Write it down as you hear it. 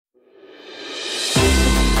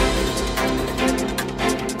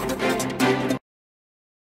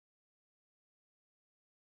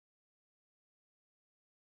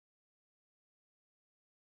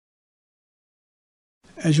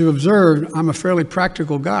As you observed, I'm a fairly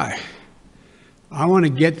practical guy. I want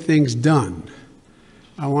to get things done.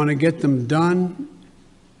 I want to get them done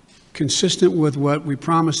consistent with what we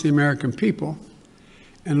promised the American people.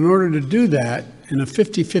 And in order to do that, in a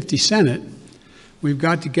 50-50 Senate, we've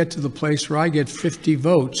got to get to the place where I get 50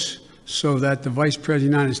 votes so that the Vice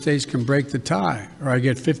President of the United States can break the tie, or I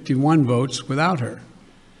get 51 votes without her.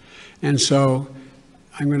 And so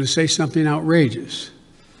I'm going to say something outrageous.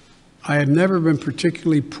 I have never been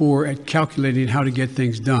particularly poor at calculating how to get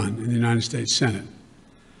things done in the United States Senate.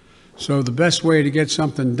 So the best way to get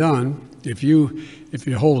something done, if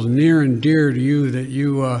it holds near and dear to you that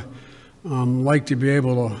you like to be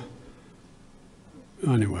able to,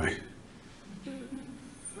 anyway,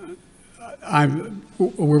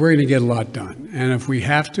 we're going to get a lot done. And if we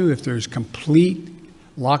have to, if there's complete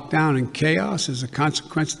lockdown and chaos as a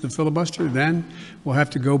consequence of the filibuster, then we'll have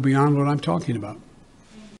to go beyond what I'm talking about.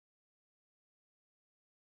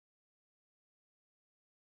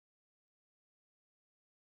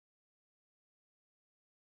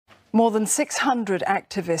 More than 600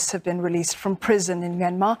 activists have been released from prison in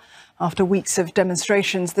Myanmar after weeks of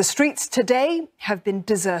demonstrations. The streets today have been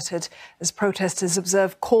deserted as protesters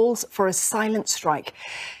observe calls for a silent strike.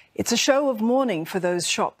 It's a show of mourning for those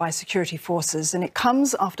shot by security forces, and it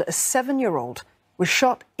comes after a 7-year-old was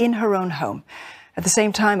shot in her own home. At the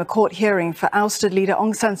same time, a court hearing for ousted leader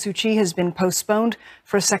Aung San Suu Kyi has been postponed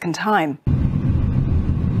for a second time.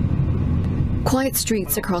 Quiet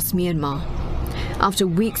streets across Myanmar. After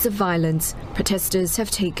weeks of violence, protesters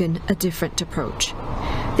have taken a different approach.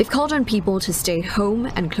 They've called on people to stay home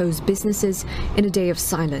and close businesses in a day of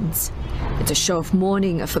silence. It's a show of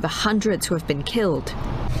mourning for the hundreds who have been killed.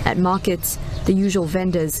 At markets, the usual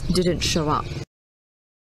vendors didn't show up.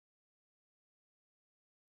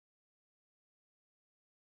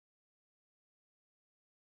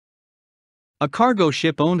 A cargo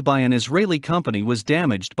ship owned by an Israeli company was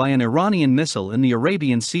damaged by an Iranian missile in the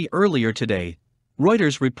Arabian Sea earlier today,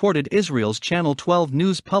 Reuters reported Israel's Channel 12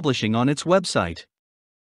 News publishing on its website.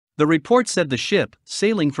 The report said the ship,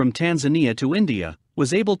 sailing from Tanzania to India,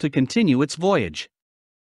 was able to continue its voyage.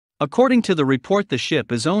 According to the report, the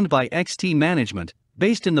ship is owned by XT Management,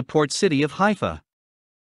 based in the port city of Haifa.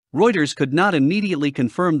 Reuters could not immediately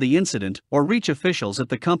confirm the incident or reach officials at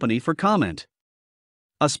the company for comment.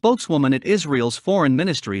 A spokeswoman at Israel's foreign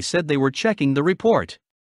ministry said they were checking the report.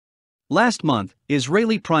 Last month,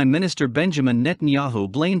 Israeli Prime Minister Benjamin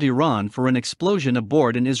Netanyahu blamed Iran for an explosion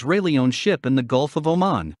aboard an Israeli-owned ship in the Gulf of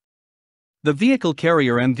Oman. The vehicle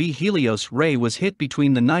carrier MV Helios Ray was hit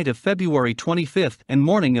between the night of February 25 and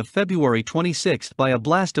morning of February 26 by a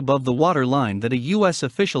blast above the water line that a U.S.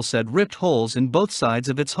 official said ripped holes in both sides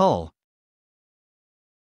of its hull.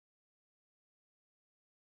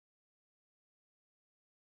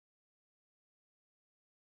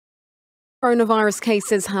 Coronavirus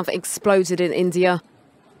cases have exploded in India.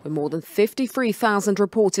 With more than 53,000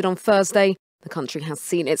 reported on Thursday, the country has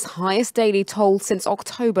seen its highest daily toll since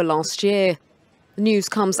October last year. The news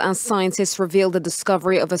comes as scientists reveal the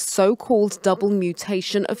discovery of a so-called double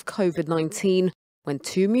mutation of COVID-19, when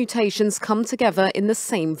two mutations come together in the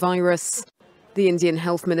same virus. The Indian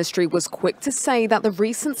Health Ministry was quick to say that the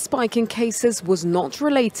recent spike in cases was not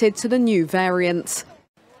related to the new variant.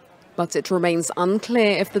 But it remains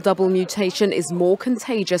unclear if the double mutation is more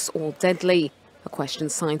contagious or deadly, a question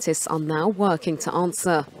scientists are now working to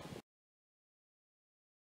answer.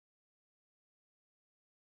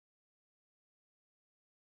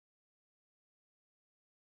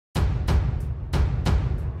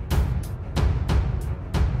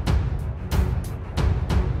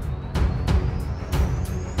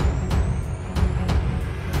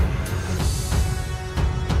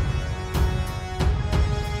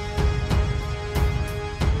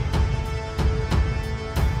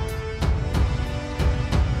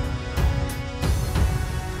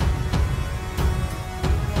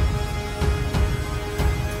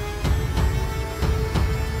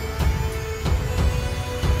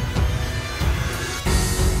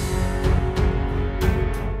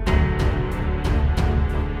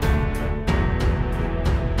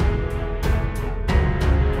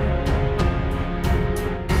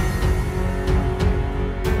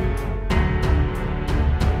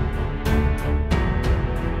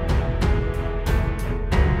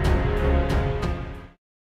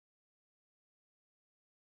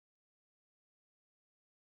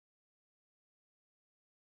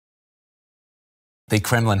 The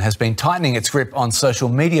Kremlin has been tightening its grip on social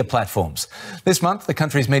media platforms. This month, the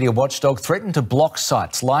country's media watchdog threatened to block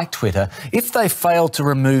sites like Twitter if they fail to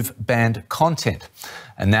remove banned content.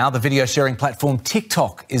 And now the video sharing platform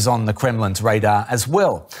TikTok is on the Kremlin's radar as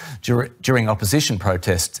well. During opposition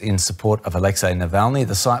protests in support of Alexei Navalny,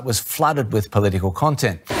 the site was flooded with political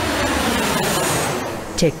content.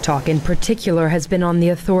 TikTok in particular has been on the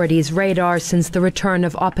authorities' radar since the return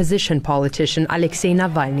of opposition politician Alexei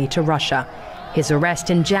Navalny to Russia. His arrest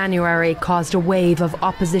in January caused a wave of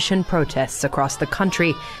opposition protests across the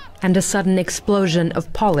country and a sudden explosion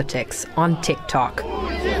of politics on TikTok.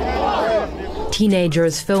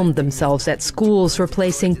 Teenagers filmed themselves at schools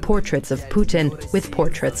replacing portraits of Putin with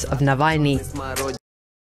portraits of Navalny.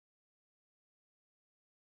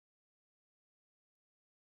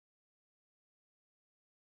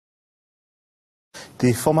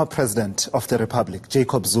 The former president of the Republic,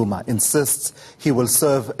 Jacob Zuma, insists he will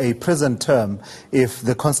serve a prison term if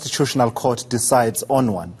the Constitutional Court decides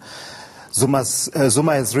on one. Zuma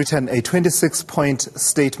has written a 26-point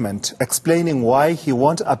statement explaining why he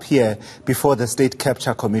won't appear before the State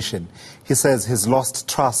Capture Commission. He says he's lost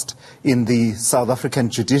trust in the South African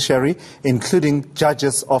judiciary, including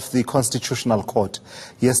judges of the Constitutional Court.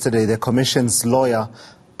 Yesterday, the Commission's lawyer,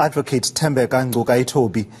 Advocate Thembeka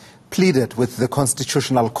Ngcukaitobi, pleaded with the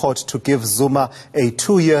Constitutional Court to give Zuma a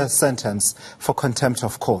 2-year sentence for contempt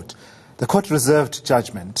of court. The court reserved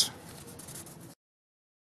judgment.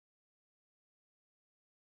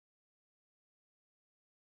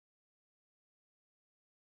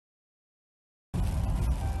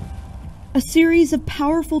 A series of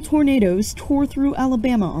powerful tornadoes tore through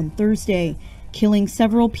Alabama on Thursday, killing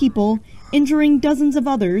several people, injuring dozens of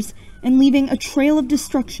others, and leaving a trail of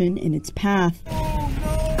destruction in its path.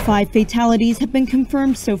 5 fatalities have been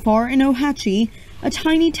confirmed so far in Ohatchee, a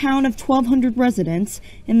tiny town of 1,200 residents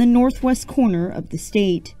in the northwest corner of the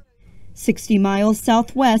state. 60 miles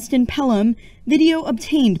southwest in Pelham, video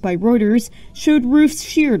obtained by Reuters showed roofs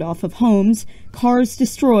sheared off of homes, cars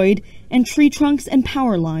destroyed, and tree trunks and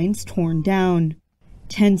power lines torn down.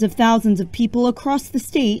 Tens of thousands of people across the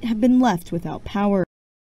state have been left without power.